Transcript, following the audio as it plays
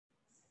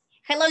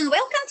Hello and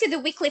welcome to the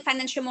weekly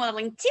financial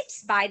modeling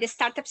tips by the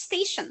Startup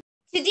Station.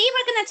 Today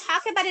we're going to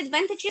talk about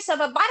advantages of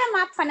a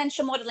bottom-up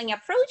financial modeling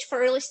approach for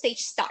early-stage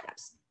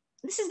startups.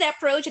 This is the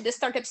approach that the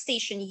Startup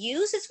Station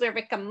uses. We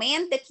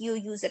recommend that you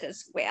use it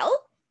as well.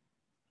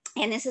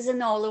 And this is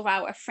in all of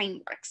our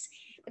frameworks.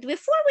 But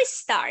before we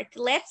start,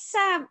 let's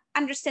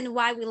understand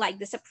why we like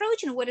this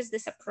approach and what does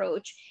this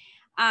approach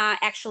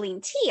actually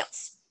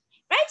entails.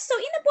 Right? So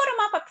in the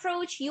bottom-up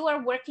approach, you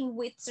are working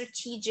with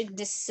strategic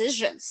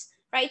decisions.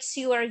 Right,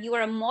 so you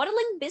are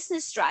modeling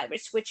business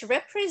drivers, which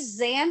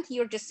represent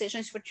your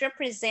decisions, which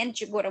represent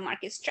your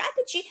go-to-market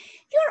strategy.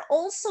 You're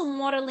also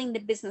modeling the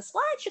business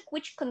logic,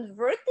 which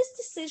convert these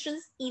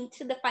decisions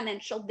into the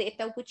financial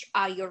data, which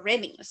are your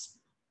revenues.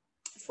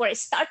 For a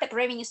startup,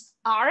 revenues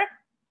are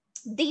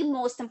the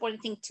most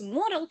important thing to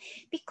model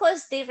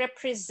because they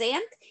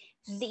represent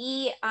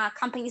the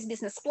company's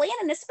business plan,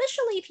 and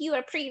especially if you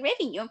are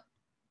pre-revenue,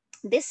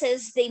 this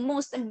is the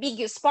most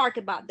ambiguous part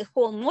about the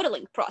whole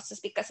modeling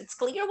process because it's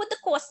clear what the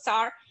costs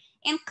are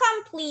and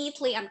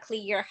completely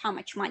unclear how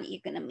much money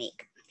you're going to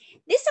make.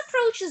 This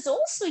approach is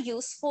also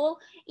useful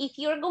if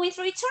you're going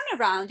through a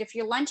turnaround, if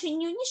you're launching a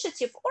new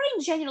initiative, or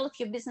in general, if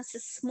your business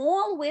is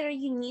small, where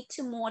you need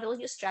to model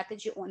your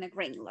strategy on a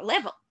granular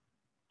level.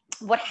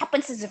 What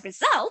happens as a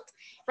result,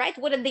 right?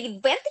 What are the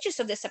advantages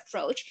of this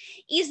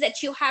approach is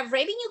that you have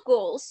revenue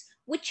goals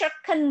which are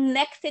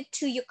connected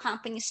to your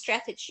company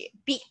strategy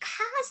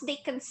because they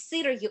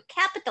consider your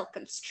capital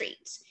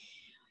constraints,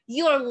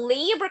 your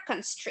labor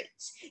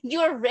constraints,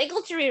 your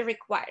regulatory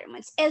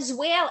requirements, as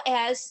well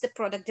as the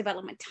product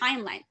development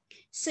timeline.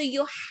 So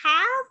you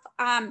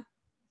have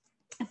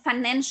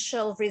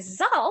financial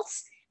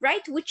results,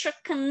 right, which are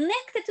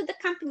connected to the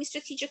company's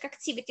strategic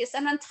activities.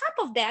 And on top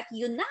of that,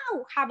 you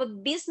now have a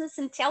business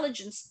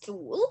intelligence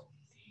tool,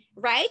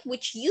 right,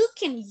 which you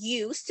can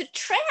use to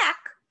track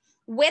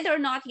whether or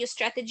not your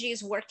strategy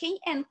is working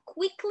and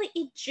quickly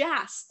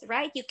adjust,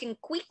 right? You can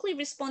quickly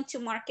respond to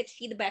market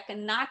feedback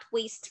and not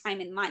waste time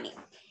and money.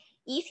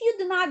 If you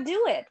do not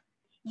do it,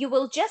 you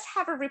will just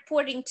have a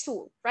reporting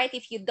tool, right?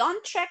 If you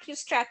don't track your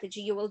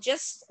strategy, you will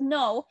just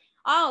know,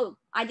 oh,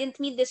 I didn't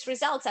meet these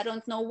results. I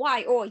don't know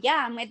why. Oh,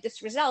 yeah, I met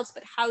these results,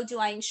 but how do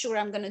I ensure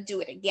I'm going to do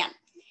it again?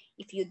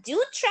 If you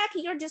do track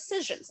your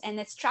decisions and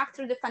it's tracked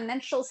through the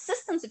financial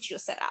systems that you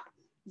set up,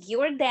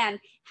 you then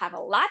have a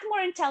lot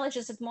more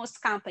intelligence at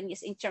most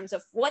companies in terms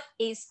of what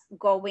is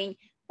going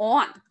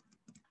on.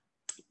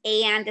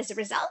 And as a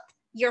result,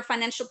 your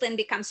financial plan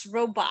becomes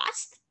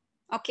robust,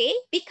 okay?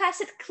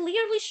 Because it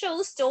clearly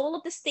shows to all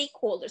of the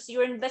stakeholders,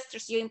 your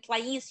investors, your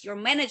employees, your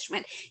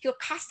management, your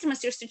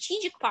customers, your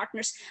strategic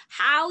partners,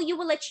 how you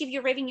will achieve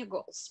your revenue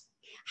goals,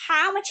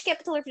 how much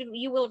capital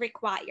you will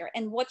require,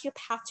 and what your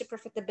path to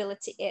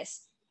profitability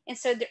is. And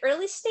so the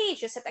early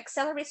stages, it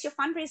accelerates your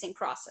fundraising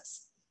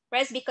process,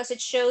 right? Because it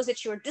shows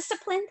that you're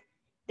disciplined,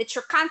 that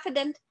you're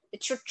confident,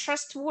 that you're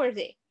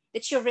trustworthy,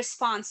 that you're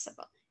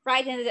responsible,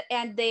 right?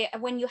 And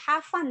when you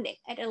have funding,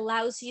 it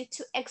allows you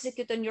to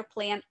execute on your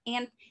plan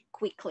and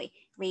quickly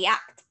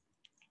react.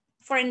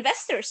 For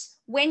investors,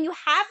 when you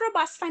have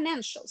robust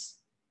financials,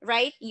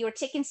 right, you're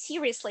taken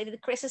seriously, it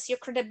increases your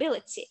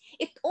credibility.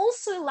 It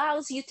also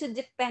allows you to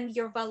defend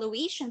your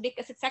valuation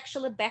because it's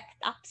actually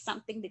backed up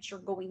something that you're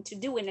going to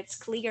do and it's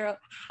clear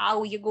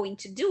how you're going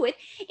to do it.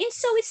 And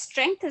so it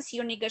strengthens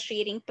your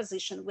negotiating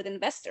position with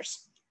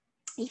investors.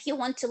 If you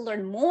want to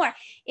learn more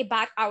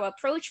about our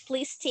approach,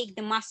 please take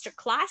the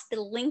masterclass. The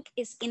link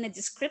is in the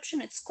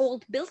description. It's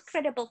called Build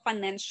Credible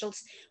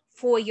Financials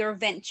for Your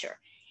Venture.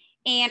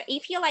 And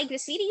if you like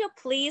this video,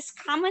 please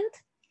comment,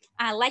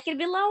 like it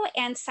below,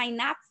 and sign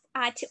up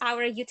to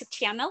our YouTube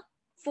channel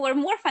for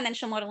more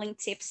financial modeling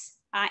tips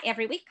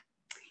every week.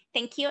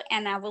 Thank you,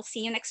 and I will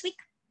see you next week.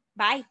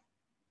 Bye.